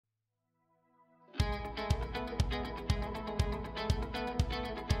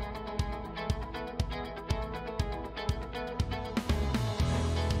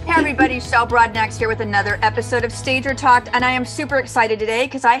everybody, Shell Brodnax here with another episode of Stager Talk, and I am super excited today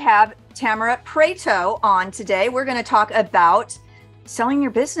because I have Tamara Prato on today. We're going to talk about selling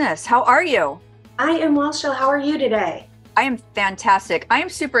your business. How are you? I am well, Shell. How are you today? I am fantastic. I am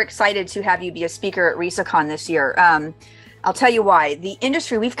super excited to have you be a speaker at RESA this year. I'll tell you why. The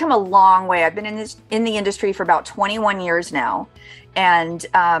industry, we've come a long way. I've been in the industry for about 21 years now, and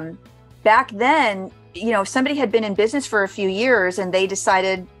back then, you know, somebody had been in business for a few years and they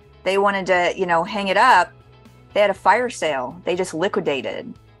decided they wanted to, you know, hang it up. They had a fire sale. They just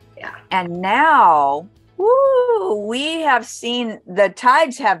liquidated. Yeah. And now, we have seen the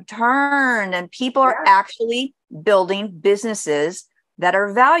tides have turned and people are actually building businesses that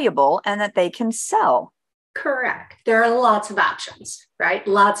are valuable and that they can sell. Correct. There are lots of options, right?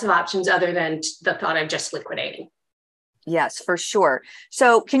 Lots of options other than the thought of just liquidating. Yes, for sure.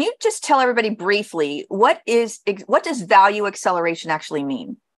 So can you just tell everybody briefly, what does value acceleration actually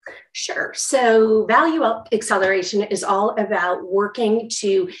mean? Sure. So value acceleration is all about working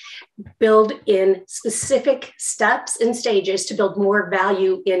to build in specific steps and stages to build more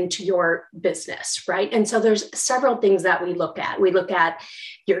value into your business, right? And so there's several things that we look at. We look at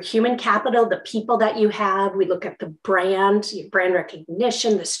your human capital, the people that you have. We look at the brand, your brand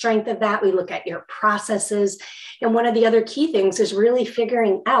recognition, the strength of that. We look at your processes. And one of the other key things is really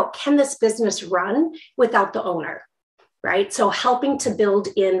figuring out, can this business run without the owner? Right? So helping to build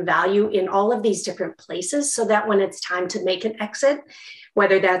in value in all of these different places so that when it's time to make an exit,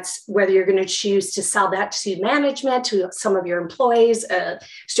 whether you're going to choose to sell that to management, to some of your employees, a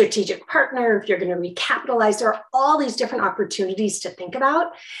strategic partner, if you're going to recapitalize, there are all these different opportunities to think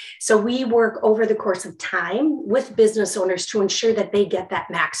about. So we work over the course of time with business owners to ensure that they get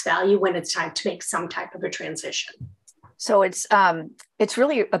that max value when it's time to make some type of a transition. So it's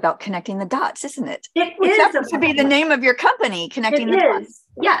really about connecting the dots, isn't it? It happens to be the name of your company, Connecting the Dots.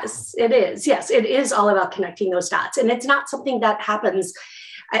 Yes, it is. Yes, it is all about connecting those dots. And it's not something that happens.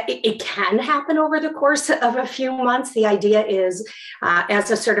 It can happen over the course of a few months. The idea is, as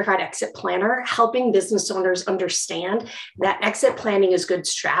a certified exit planner, helping business owners understand that exit planning is good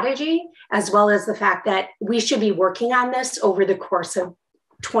strategy, as well as the fact that we should be working on this over the course of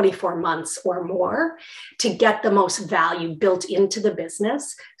 24 months or more to get the most value built into the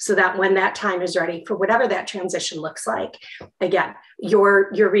business so that when that time is ready for whatever that transition looks like, again,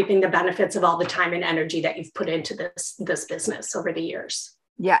 you're reaping the benefits of all the time and energy that you've put into this business over the years.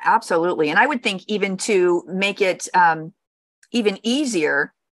 Yeah, absolutely. And I would think even to make it even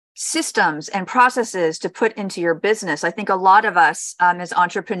easier, systems and processes to put into your business. I think a lot of us as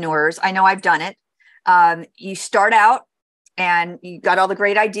entrepreneurs, I know I've done it. You start out and you got all the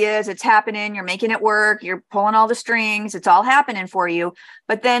great ideas, it's happening, you're making it work, you're pulling all the strings, it's all happening for you.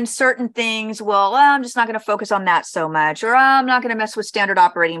 But then certain things, I'm just not going to focus on that so much, or I'm not going to mess with standard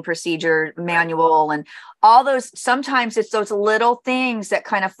operating procedure manual and all those. Sometimes it's those little things that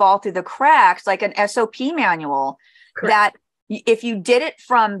kind of fall through the cracks, like an SOP manual. Correct. That if you did it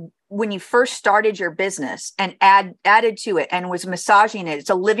from when you first started your business and added to it and was massaging it, it's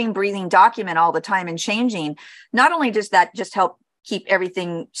a living, breathing document all the time and changing. Not only does that just help keep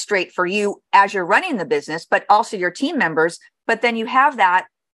everything straight for you as you're running the business, but also your team members. But then you have that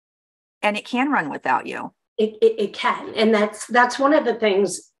and it can run without you. It can. And that's one of the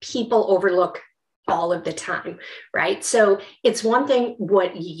things people overlook all of the time, right? So it's one thing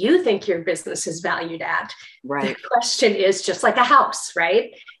what you think your business is valued at. Right. The question is just like a house,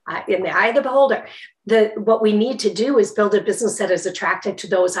 right? In the eye of the beholder. What we need to do is build a business that is attractive to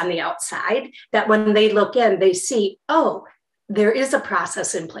those on the outside, that when they look in, they see, oh, there is a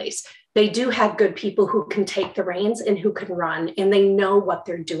process in place. They do have good people who can take the reins and who can run, and they know what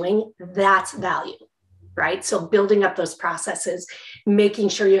they're doing. That's value. Right? So building up those processes, making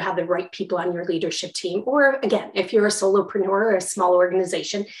sure you have the right people on your leadership team, or again, if you're a solopreneur or a small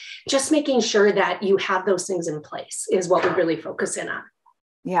organization, just making sure that you have those things in place is what we really focus in on.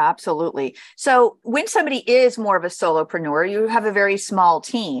 Yeah, absolutely. So when somebody is more of a solopreneur, you have a very small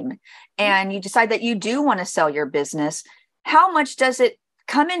team and you decide that you do want to sell your business. How much does it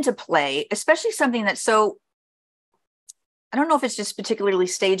come into play, especially something that's so, I don't know if it's just particularly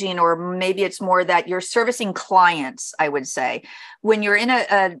staging, or maybe it's more that you're servicing clients, I would say. When you're in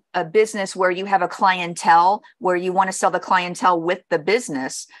a business where you have a clientele, where you want to sell the clientele with the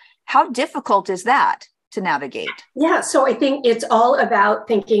business, how difficult is that to navigate? Yeah, so I think it's all about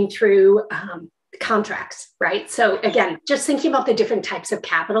thinking through contracts, right? So again, just thinking about the different types of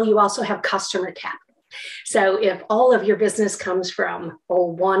capital, you also have customer capital. So if all of your business comes from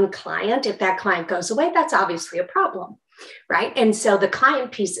one client, if that client goes away, that's obviously a problem. right? And so the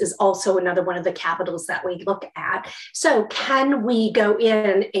client piece is also another one of the capitals that we look at. So can we go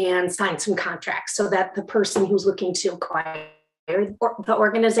in and sign some contracts so that the person who's looking to acquire the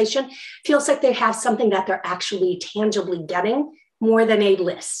organization feels like they have something that they're actually tangibly getting more than a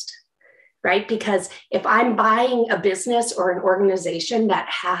list, right? Because if I'm buying a business or an organization that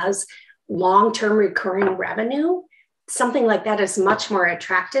has long-term recurring revenue, something like that is much more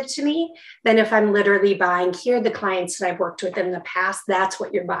attractive to me than if I'm literally buying here the clients that I've worked with in the past. That's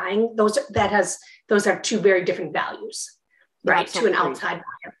what you're buying. Those are two very different values, right? Absolutely. To an outside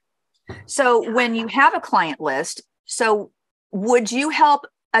buyer. So when you have a client list, so would you help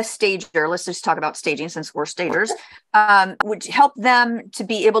a stager, let's just talk about staging since we're stagers, would you help them to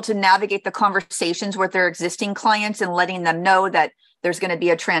be able to navigate the conversations with their existing clients and letting them know that there's going to be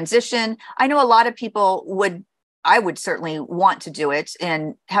a transition? I know a lot of people I would certainly want to do it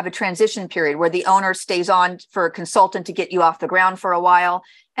and have a transition period where the owner stays on for a consultant to get you off the ground for a while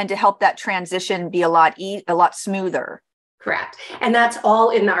and to help that transition be a lot smoother. Correct. And that's all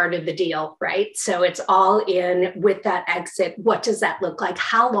in the art of the deal, right? So it's all in with that exit. What does that look like?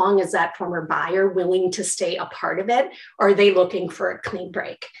 How long is that former buyer willing to stay a part of it? Or are they looking for a clean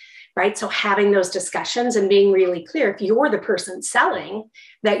break? Right. So having those discussions and being really clear, if you're the person selling,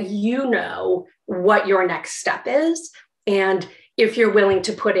 that you know what your next step is. And if you're willing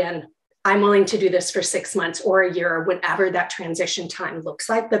to put in, I'm willing to do this for 6 months or a year or whatever that transition time looks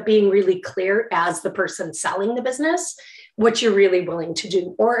like, but being really clear as the person selling the business, what you're really willing to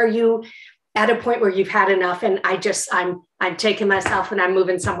do. Or are you at a point where you've had enough and I'm taking myself and I'm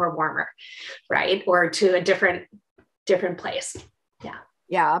moving somewhere warmer, right? Or to a different place. Yeah.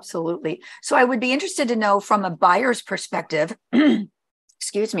 Yeah, absolutely. So I would be interested to know from a buyer's perspective,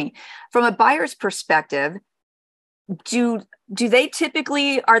 excuse me, from a buyer's perspective, do they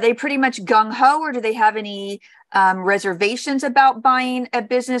typically, are they pretty much gung-ho, or do they have any reservations about buying a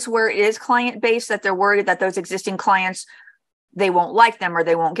business where it is client-based, that they're worried that those existing clients, they won't like them or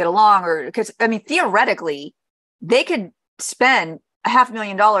they won't get along? Or because, I mean, theoretically, they could spend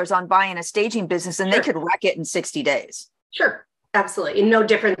 $500,000 on buying a staging business and They could wreck it in 60 days. Sure. Absolutely. No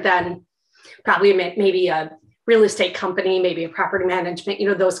different than probably maybe a real estate company, maybe a property management,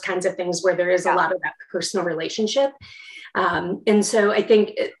 those kinds of things where there is a lot of that personal relationship. And so I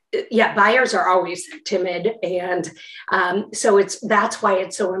think, buyers are always timid. And so that's why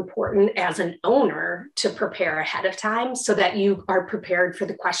it's so important as an owner to prepare ahead of time so that you are prepared for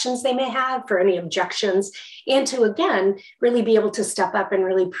the questions they may have, for any objections, and to, again, really be able to step up and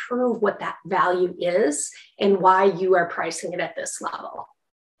really prove what that value is and why you are pricing it at this level.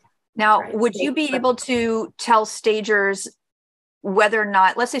 Now, would you be able to tell stagers whether or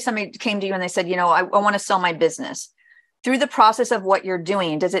not, let's say somebody came to you and they said, I want to sell my business. Through the process of what you're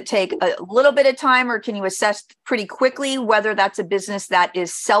doing, does it take a little bit of time, or can you assess pretty quickly whether that's a business that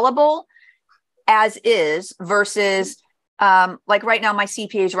is sellable as is versus, like right now, my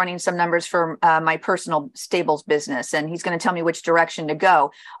CPA is running some numbers for my personal stables business, and he's going to tell me which direction to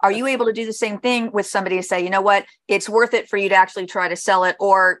go. Are you able to do the same thing with somebody to say, you know what, it's worth it for you to actually try to sell it,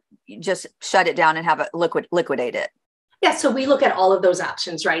 or just shut it down and have it liquidate it? Yeah, so we look at all of those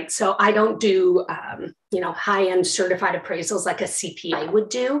options, right? So I don't do, high-end certified appraisals like a CPA would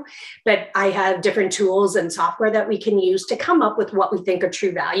do, but I have different tools and software that we can use to come up with what we think a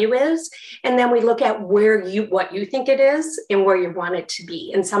true value is. And then we look at what you think it is and where you want it to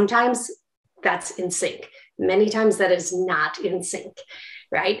be. And sometimes that's in sync. Many times that is not in sync.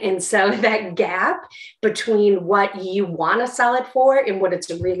 Right. And so that gap between what you want to sell it for and what it's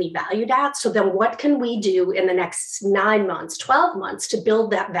really valued at. So then what can we do in the next 9 months, 12 months to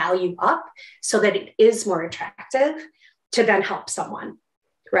build that value up so that it is more attractive to then help someone,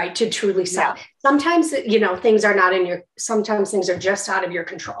 right? To truly sell. Yeah. Sometimes, things are sometimes things are just out of your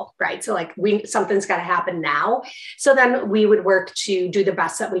control, right? So like something's got to happen now. So then we would work to do the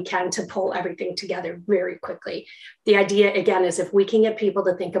best that we can to pull everything together very quickly. The idea, again, is if we can get people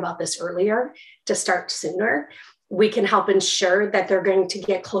to think about this earlier, to start sooner, we can help ensure that they're going to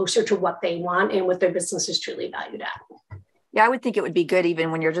get closer to what they want and what their business is truly valued at. Yeah, I would think it would be good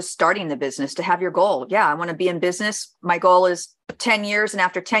even when you're just starting the business to have your goal. Yeah, I want to be in business. My goal is 10 years. And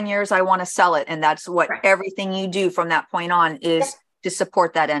after 10 years, I want to sell it. And that's what everything you do from that point on is to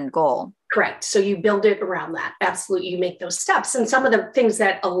support that end goal. Correct. So you build it around that. Absolutely. You make those steps. And some of the things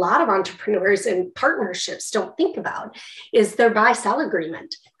that a lot of entrepreneurs and partnerships don't think about is their buy-sell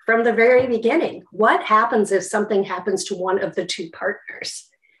agreement from the very beginning. What happens if something happens to one of the two partners?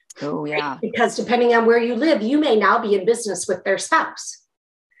 Oh, yeah. Right? Because depending on where you live, you may now be in business with their spouse.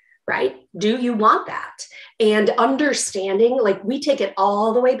 right? Do you want that? And understanding, like we take it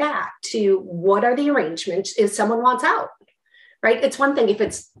all the way back to what are the arrangements if someone wants out, right? It's one thing if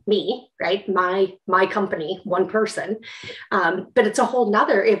it's me, right? My company, one person, but it's a whole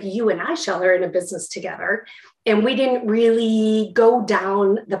nother if you and I, Shell, are in a business together and we didn't really go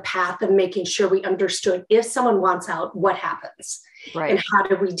down the path of making sure we understood if someone wants out, what happens, right? And how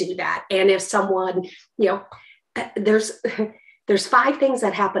do we do that? And if someone, there's 5 things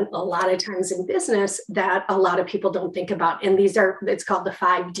that happen a lot of times in business that a lot of people don't think about. And it's called the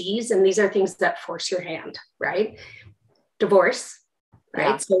 5 Ds. And these are things that force your hand, right? Divorce, right?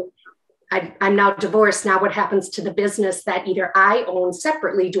 Yeah. So I'm now divorced. Now what happens to the business that either I own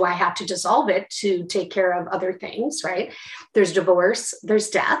separately? Do I have to dissolve it to take care of other things, right? There's divorce, there's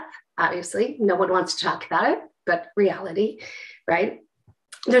death. Obviously, no one wants to talk about it, but reality, right?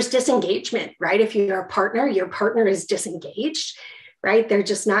 There's disengagement, right? If you're a partner, your partner is disengaged, right? They're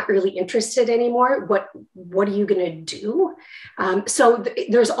just not really interested anymore. What are you going to do? So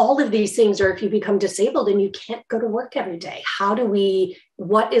there's all of these things, or if you become disabled and you can't go to work every day,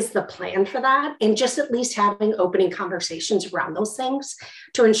 what is the plan for that? And just at least having opening conversations around those things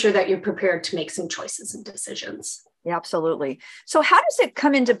to ensure that you're prepared to make some choices and decisions. Yeah, absolutely. So how does it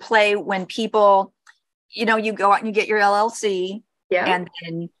come into play when people, you go out and you get your LLC, and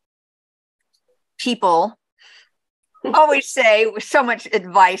then people always say with so much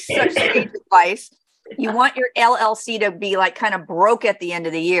advice, such sage advice, you want your LLC to be like kind of broke at the end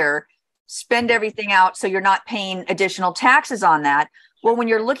of the year, spend everything out so you're not paying additional taxes on that. Well, when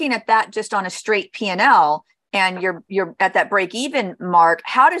you're looking at that just on a straight P&L and you're at that break even mark,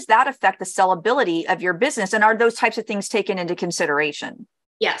 how does that affect the sellability of your business? And are those types of things taken into consideration?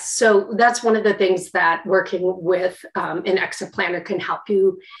 Yes. So that's one of the things that working with an exit planner can help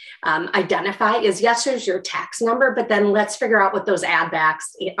you identify is, yes, there's your tax number, but then let's figure out what those add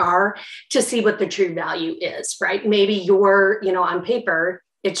backs are to see what the true value is, right? Maybe you're, on paper,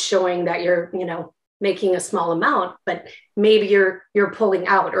 it's showing that you're, making a small amount, but maybe you're pulling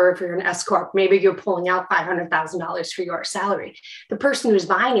out, or if you're an S Corp, maybe you're pulling out $500,000 for your salary. The person who's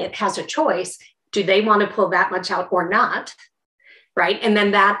buying it has a choice. Do they want to pull that much out or not? Right. And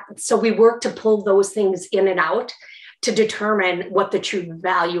then so we work to pull those things in and out to determine what the true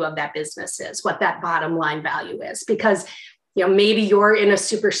value of that business is, what that bottom line value is. Because, maybe you're in a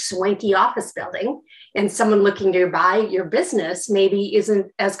super swanky office building and someone looking to buy your business maybe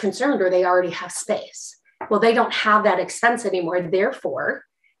isn't as concerned, or they already have space. Well, they don't have that expense anymore. Therefore,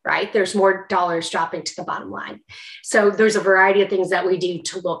 right, there's more dollars dropping to the bottom line. So there's a variety of things that we do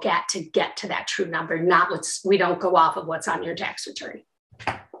to look at to get to that true number. We don't go off of what's on your tax return.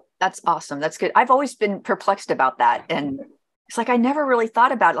 That's awesome. That's good. I've always been perplexed about that. And it's like, I never really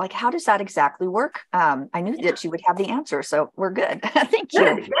thought about it. Like, how does that exactly work? I knew that you would have the answer. So we're good. Thank you.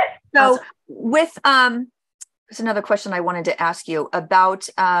 Good. So Awesome. with, there's another question I wanted to ask you about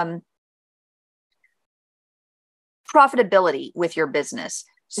profitability with your business.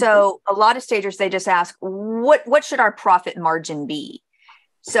 So a lot of stagers, they just ask, what should our profit margin be?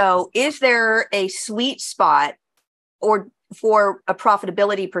 So is there a sweet spot for a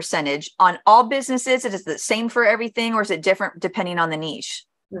profitability percentage on all businesses? Is it the same for everything, or is it different depending on the niche?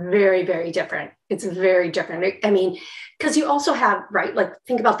 Very, very different. It's very different. I mean, because you also have, right, like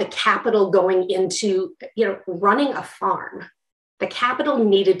think about the capital going into, running a farm. The capital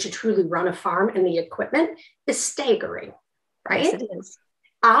needed to truly run a farm and the equipment is staggering, right? Yes, it is.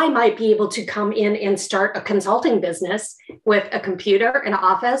 I might be able to come in and start a consulting business with a computer, an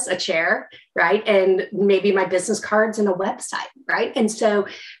office, a chair, right? And maybe my business cards and a website, right? And so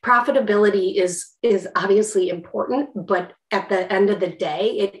profitability is obviously important, but at the end of the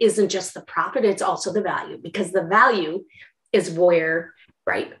day, it isn't just the profit, it's also the value, because the value is where,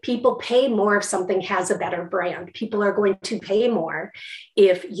 right, people pay more if something has a better brand. People are going to pay more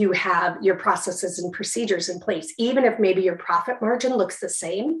if you have your processes and procedures in place. Even if maybe your profit margin looks the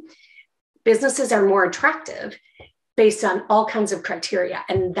same, businesses are more attractive based on all kinds of criteria.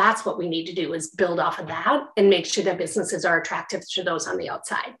 And that's what we need to do, is build off of that and make sure that businesses are attractive to those on the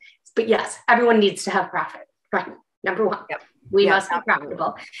outside. But yes, everyone needs to have profit, right? Number one. Yep. We must be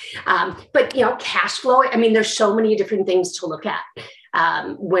profitable. But, cash flow, I mean, there's so many different things to look at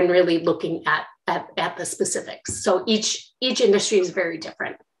when really looking at the specifics. So each industry is very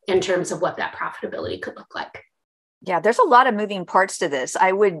different in terms of what that profitability could look like. Yeah, there's a lot of moving parts to this.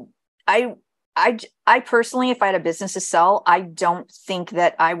 I personally, if I had a business to sell, I don't think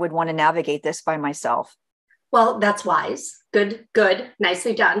that I would want to navigate this by myself. Well, that's wise. Good.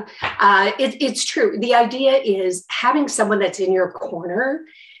 Nicely done. It's true. The idea is having someone that's in your corner,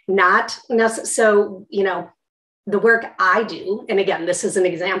 not necessarily, so, the work I do, and again, this is an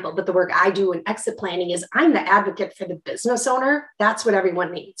example, but the work I do in exit planning is I'm the advocate for the business owner. That's what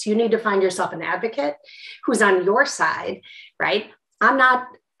everyone needs. You need to find yourself an advocate who's on your side, right?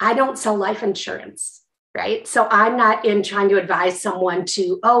 I don't sell life insurance, right? So I'm not in trying to advise someone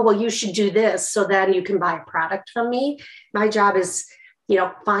to, oh, well, you should do this so then you can buy a product from me. My job is,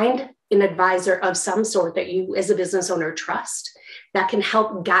 find an advisor of some sort that you as a business owner trust that can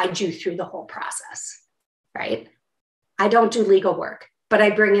help guide you through the whole process. Right? I don't do legal work, but I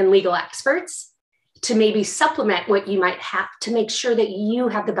bring in legal experts to maybe supplement what you might have to make sure that you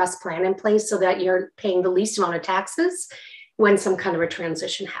have the best plan in place so that you're paying the least amount of taxes when some kind of a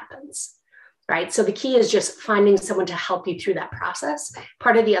transition happens. Right? So the key is just finding someone to help you through that process.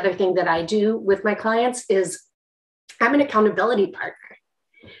 Part of the other thing that I do with my clients is I'm an accountability partner.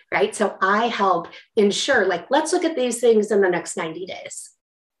 Right? So I help ensure, let's look at these things in the next 90 days.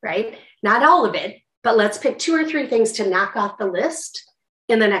 Right? Not all of it, but let's pick 2 or 3 things to knock off the list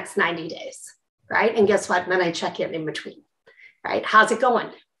in the next 90 days, right? And guess what? Then I check in between, right? How's it going?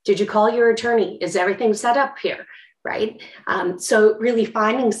 Did you call your attorney? Is everything set up here, right? So really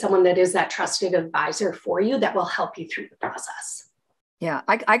finding someone that is that trusted advisor for you that will help you through the process. Yeah,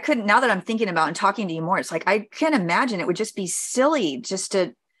 I couldn't, now that I'm thinking about and talking to you more, it's like, I can't imagine it would just be silly just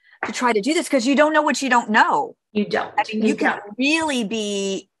to try to do this because you don't know what you don't know. You don't. I mean, you could really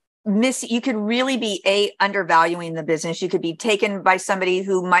be undervaluing the business. You could be taken by somebody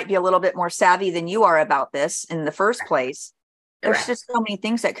who might be a little bit more savvy than you are about this in the first place. There's just so many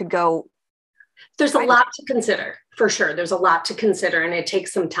things that could go. There's a lot to consider, for sure. There's a lot to consider, and it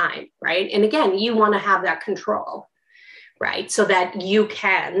takes some time, right? And again, you want to have that control, right? So that you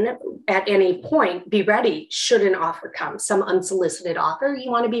can, at any point, be ready should an offer come, some unsolicited offer.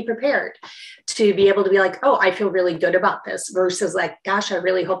 You want to be prepared to be able to be like, oh, I feel really good about this versus like, gosh, I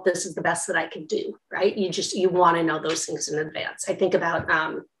really hope this is the best that I can do, right? You want to know those things in advance. I think about,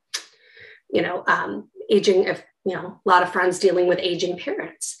 aging, a lot of friends dealing with aging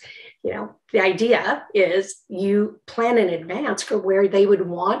parents. The idea is you plan in advance for where they would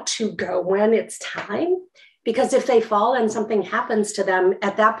want to go when it's time. Because if they fall and something happens to them,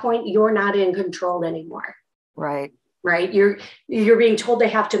 at that point, you're not in control anymore. Right. Right. You're being told they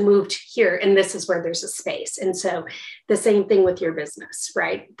have to move to here, and this is where there's a space. And so the same thing with your business,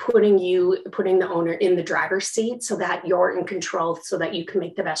 right? Putting the owner in the driver's seat so that you're in control, so that you can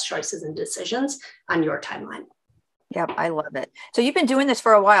make the best choices and decisions on your timeline. Yep. I love it. So you've been doing this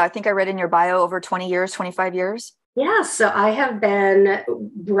for a while. I think I read in your bio over 20 years, 25 years. Yeah, so I have been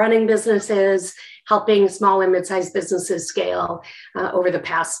running businesses, helping small and mid-sized businesses scale over the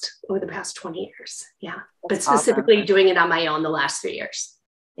past 20 years. Yeah, but specifically awesome. Doing it on my own the last 3 years.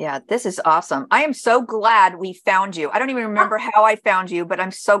 Yeah, this is awesome. I am so glad we found you. I don't even remember how I found you, but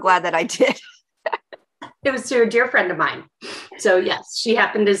I'm so glad that I did. It was through a dear friend of mine. So yes, she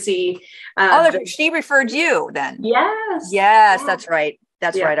happened to see. She referred you then. Yes, that's right.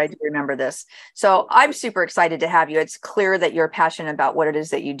 That's right. I do remember this. So I'm super excited to have you. It's clear that you're passionate about what it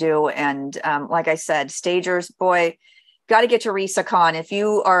is that you do. And like I said, stagers, boy, got to get to RESA Con. If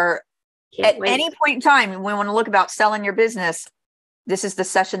you are any point in time, we want to look about selling your business, this is the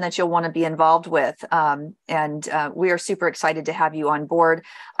session that you'll want to be involved with. And we are super excited to have you on board.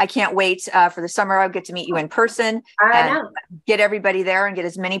 I can't wait for the summer. I'll get to meet you in person and get everybody there and get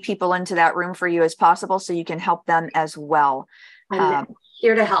as many people into that room for you as possible so you can help them as well. I'm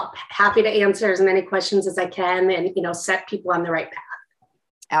here to help. Happy to answer as many questions as I can and, set people on the right path.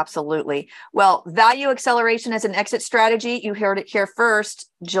 Absolutely. Well, value acceleration as an exit strategy. You heard it here first,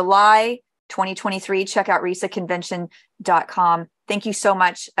 July 2023. Check out resaconvention.com. Thank you so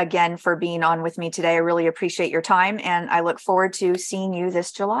much again for being on with me today. I really appreciate your time, and I look forward to seeing you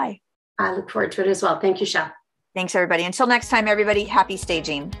this July. I look forward to it as well. Thank you, Shell. Thanks, everybody. Until next time, everybody, happy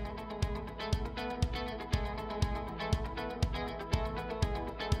staging.